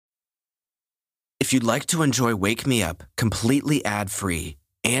If you'd like to enjoy Wake Me Up completely ad-free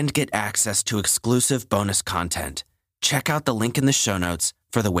and get access to exclusive bonus content, check out the link in the show notes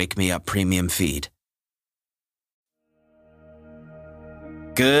for the Wake Me Up premium feed.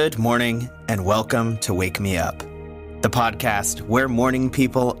 Good morning and welcome to Wake Me Up, the podcast where morning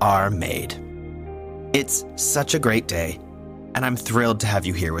people are made. It's such a great day, and I'm thrilled to have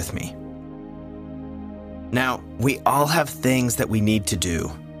you here with me. Now, we all have things that we need to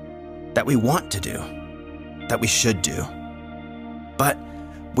do, that we want to do, that we should do, but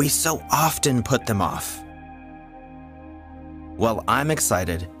we so often put them off. Well, I'm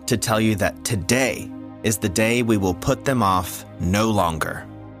excited to tell you that today is the day we will put them off no longer.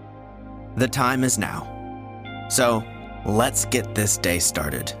 The time is now. So let's get this day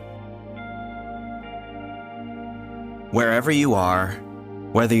started. Wherever you are,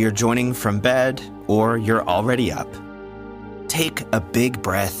 whether you're joining from bed or you're already up, take a big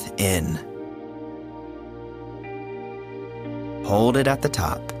breath in. Hold it at the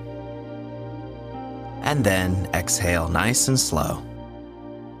top. And then exhale nice and slow.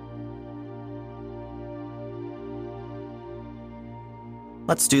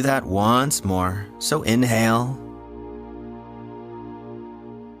 Let's do that once more. So inhale.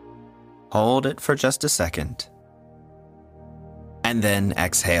 Hold it for just a second. And then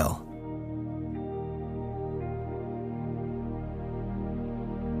exhale.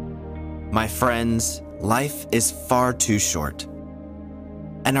 My friends, life is far too short,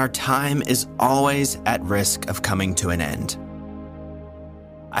 and our time is always at risk of coming to an end.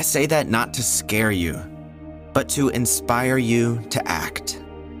 I say that not to scare you, but to inspire you to act.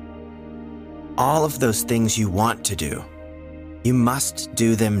 All of those things you want to do, you must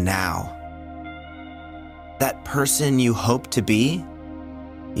do them now. That person you hope to be,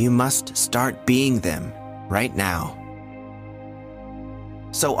 you must start being them right now.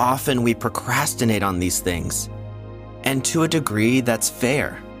 So often we procrastinate on these things, and to a degree that's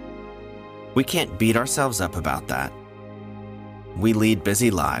fair. We can't beat ourselves up about that. We lead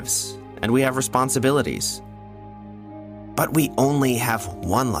busy lives, and we have responsibilities. But we only have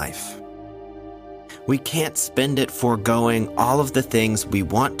one life. We can't spend it foregoing all of the things we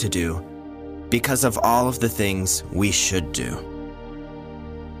want to do because of all of the things we should do.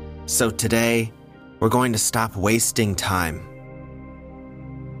 So today, we're going to stop wasting time.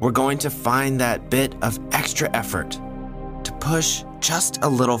 We're going to find that bit of extra effort to push just a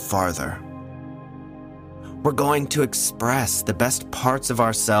little farther. We're going to express the best parts of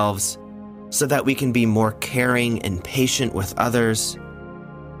ourselves so that we can be more caring and patient with others,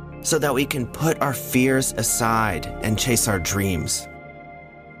 so that we can put our fears aside and chase our dreams,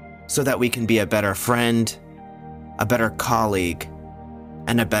 so that we can be a better friend, a better colleague,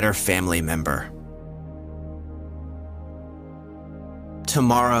 and a better family member.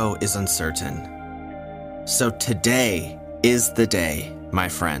 Tomorrow is uncertain, so today is the day, my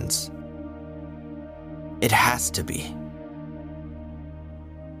friends. It has to be.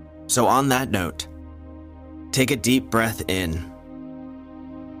 So on that note, take a deep breath in.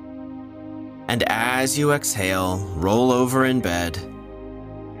 And as you exhale, roll over in bed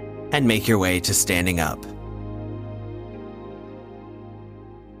and make your way to standing up.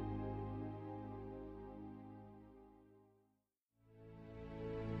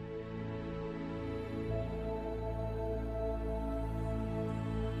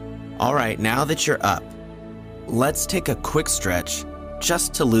 All right, now that you're up, let's take a quick stretch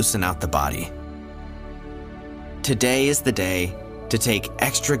just to loosen out the body. Today is the day to take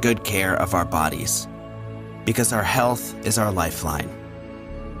extra good care of our bodies, because our health is our lifeline.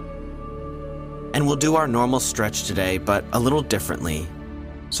 And we'll do our normal stretch today, but a little differently,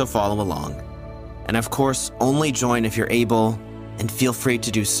 so follow along. And of course, only join if you're able, and feel free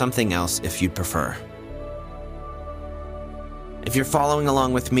to do something else if you'd prefer. If you're following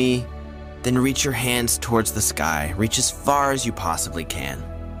along with me, then reach your hands towards the sky. Reach as far as you possibly can.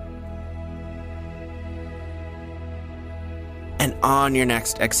 And on your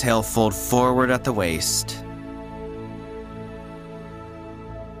next exhale, fold forward at the waist.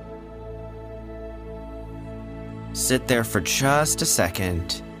 Sit there for just a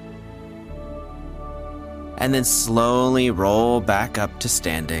second. And then slowly roll back up to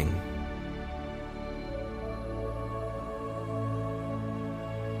standing.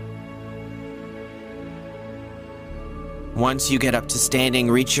 Once you get up to standing,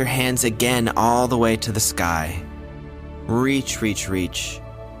 reach your hands again all the way to the sky. Reach, reach, reach.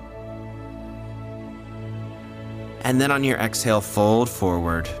 And then on your exhale, fold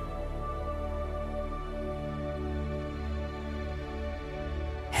forward.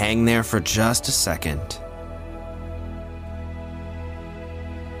 Hang there for just a second.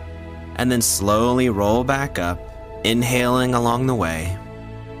 and then slowly roll back up, inhaling along the way.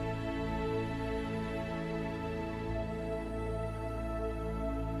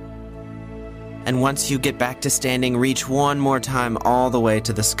 And once you get back to standing, reach one more time all the way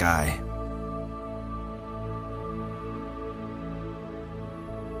to the sky.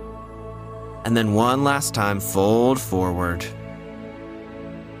 And then one last time, fold forward.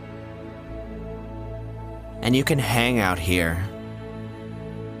 And you can hang out here.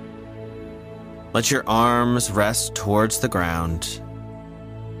 Let your arms rest towards the ground.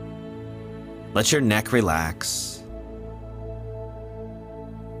 Let your neck relax.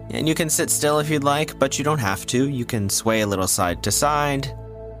 And you can sit still if you'd like, but you don't have to. You can sway a little side to side,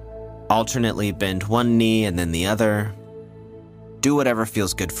 alternately bend one knee and then the other. Do whatever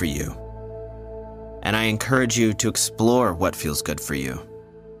feels good for you. And I encourage you to explore what feels good for you.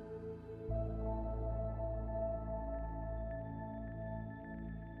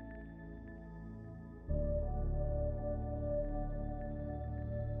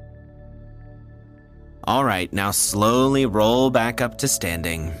 All right, now slowly roll back up to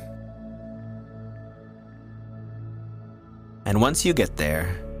standing. And once you get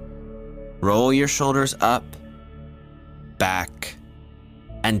there, roll your shoulders up, back,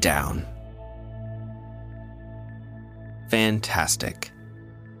 and down. Fantastic.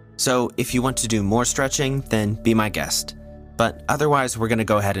 So if you want to do more stretching, then be my guest. But otherwise, we're going to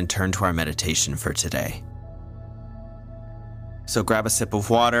go ahead and turn to our meditation for today. So grab a sip of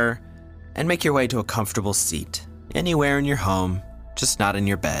water and make your way to a comfortable seat, anywhere in your home, just not in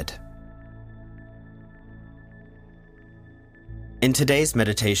your bed. In today's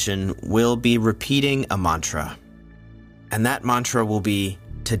meditation, we'll be repeating a mantra. And that mantra will be,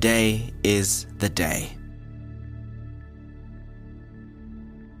 "Today is the day."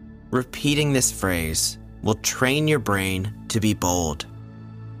 Repeating this phrase will train your brain to be bold,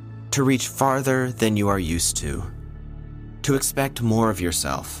 to reach farther than you are used to expect more of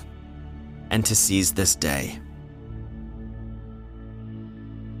yourself, and to seize this day.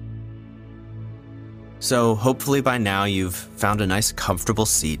 So hopefully by now you've found a nice comfortable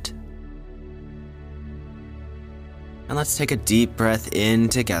seat. And let's take a deep breath in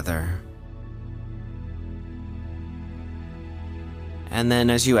together. And then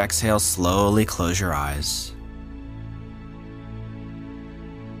as you exhale, slowly close your eyes.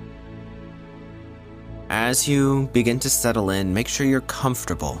 As you begin to settle in, make sure you're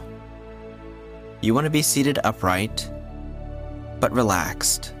comfortable. You want to be seated upright, but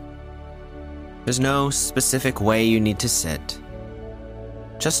relaxed. There's no specific way you need to sit.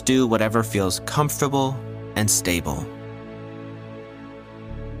 Just do whatever feels comfortable and stable.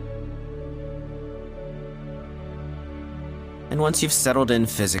 And once you've settled in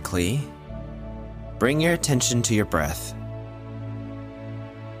physically, bring your attention to your breath.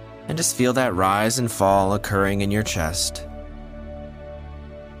 And just feel that rise and fall occurring in your chest.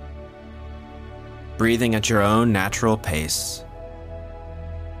 Breathing at your own natural pace.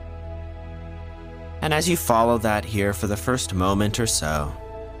 And as you follow that here for the first moment or so,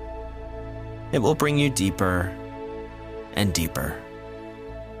 it will bring you deeper and deeper.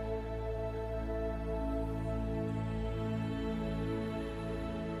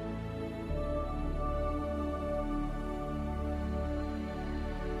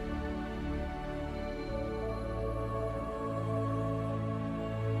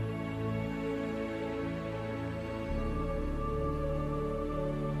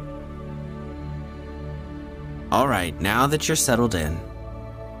 All right, now that you're settled in,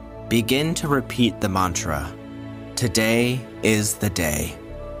 begin to repeat the mantra, "Today is the day."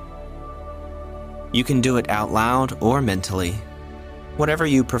 You can do it out loud or mentally, whatever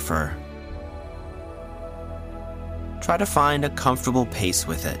you prefer. Try to find a comfortable pace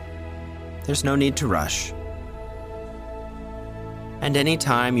with it. There's no need to rush. And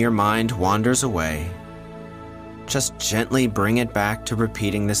anytime your mind wanders away, just gently bring it back to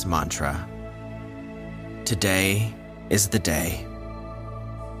repeating this mantra. Today is the day.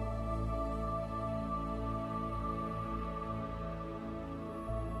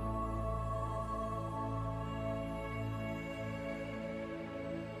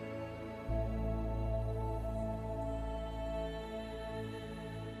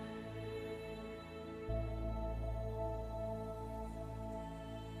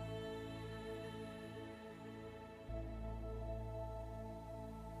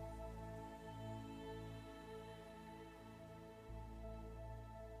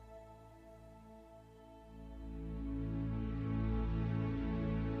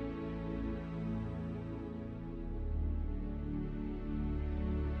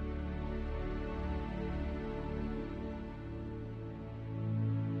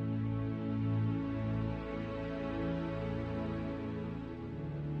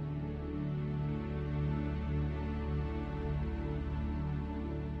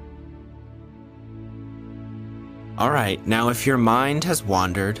 All right, now if your mind has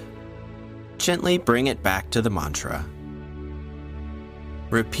wandered, gently bring it back to the mantra,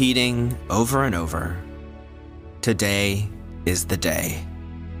 repeating over and over, "Today is the day."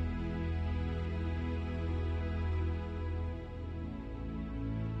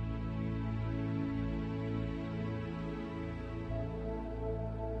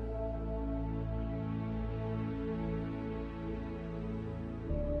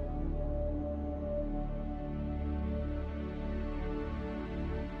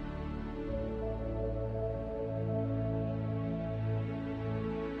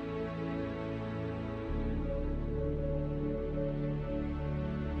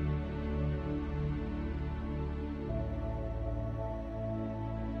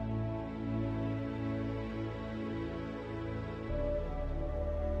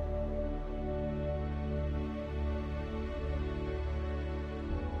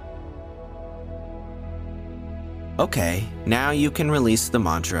 Okay, now you can release the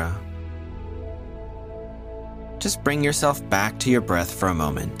mantra. Just bring yourself back to your breath for a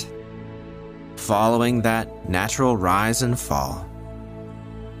moment, following that natural rise and fall.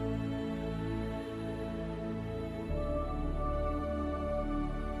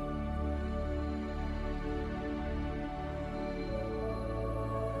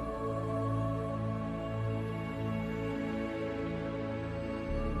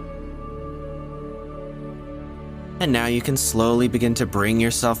 And now you can slowly begin to bring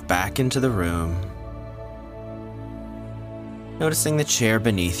yourself back into the room, noticing the chair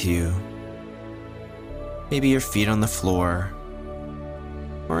beneath you, maybe your feet on the floor,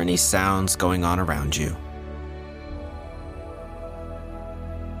 or any sounds going on around you.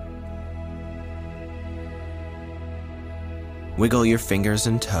 Wiggle your fingers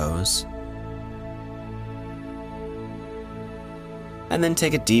and toes, and then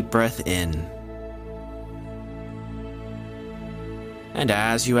take a deep breath in. And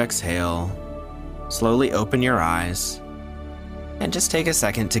as you exhale, slowly open your eyes and just take a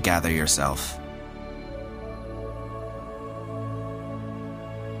second to gather yourself.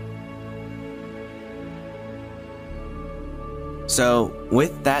 So,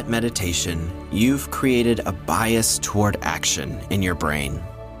 with that meditation, you've created a bias toward action in your brain.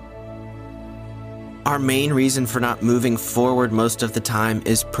 Our main reason for not moving forward most of the time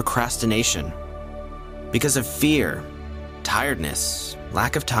is procrastination, because of fear, tiredness,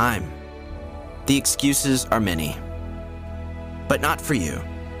 lack of time. The excuses are many. But not for you.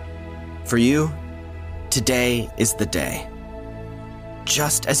 For you, today is the day.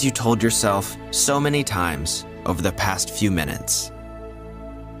 Just as you told yourself so many times over the past few minutes.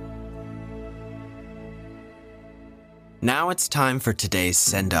 Now it's time for today's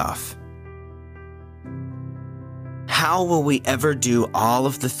send-off. How will we ever do all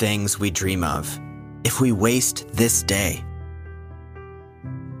of the things we dream of if we waste this day?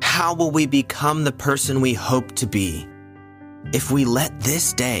 How will we become the person we hope to be if we let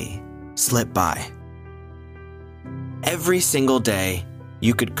this day slip by? Every single day,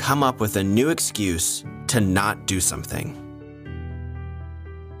 you could come up with a new excuse to not do something.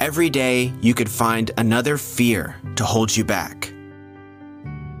 Every day, you could find another fear to hold you back.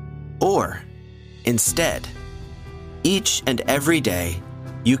 Or, instead, each and every day,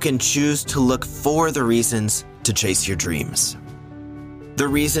 you can choose to look for the reasons to chase your dreams. The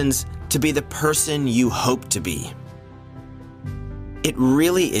reasons to be the person you hope to be. It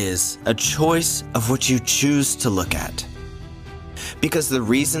really is a choice of what you choose to look at. Because the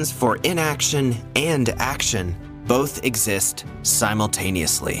reasons for inaction and action both exist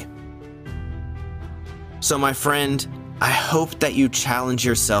simultaneously. So my friend, I hope that you challenge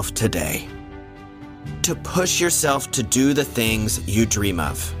yourself today to push yourself to do the things you dream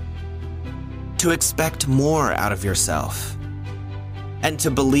of, to expect more out of yourself, and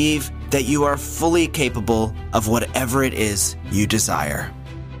to believe that you are fully capable of whatever it is you desire.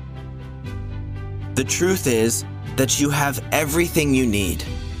 The truth is that you have everything you need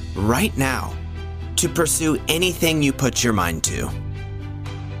right now to pursue anything you put your mind to.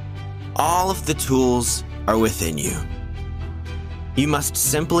 All of the tools are within you. You must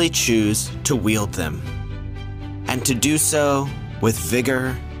simply choose to wield them, and to do so with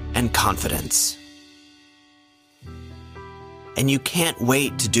vigor and confidence. And you can't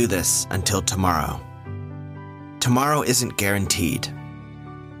wait to do this until tomorrow. Tomorrow isn't guaranteed.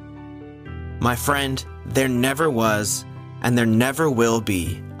 My friend, there never was and there never will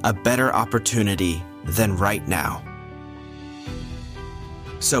be a better opportunity than right now.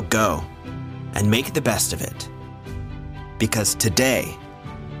 So go and make the best of it, because today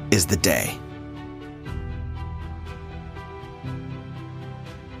is the day.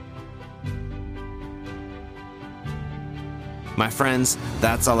 My friends,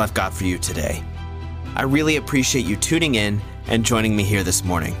 that's all I've got for you today. I really appreciate you tuning in and joining me here this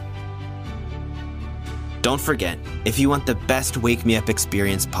morning. Don't forget, if you want the best Wake Me Up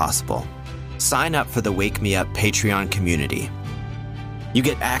experience possible, sign up for the Wake Me Up Patreon community. You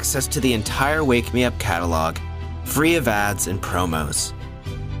get access to the entire Wake Me Up catalog, free of ads and promos.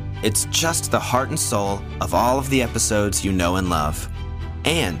 It's just the heart and soul of all of the episodes you know and love.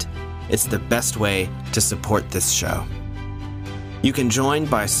 And it's the best way to support this show. You can join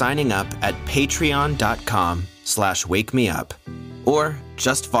by signing up at patreon.com/wakemeup or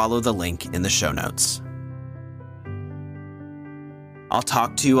just follow the link in the show notes. I'll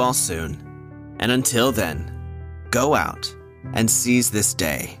talk to you all soon. And until then, go out and seize this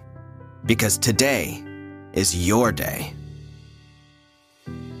day, because today is your day.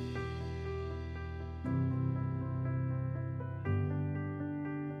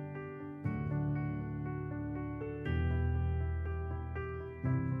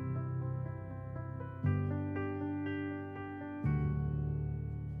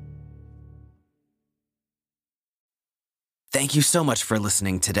 Thank you so much for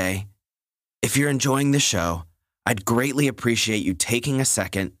listening today. If you're enjoying the show, I'd greatly appreciate you taking a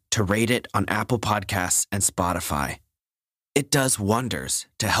second to rate it on Apple Podcasts and Spotify. It does wonders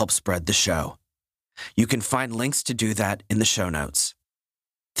to help spread the show. You can find links to do that in the show notes.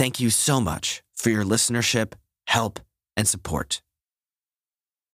 Thank you so much for your listenership, help, and support.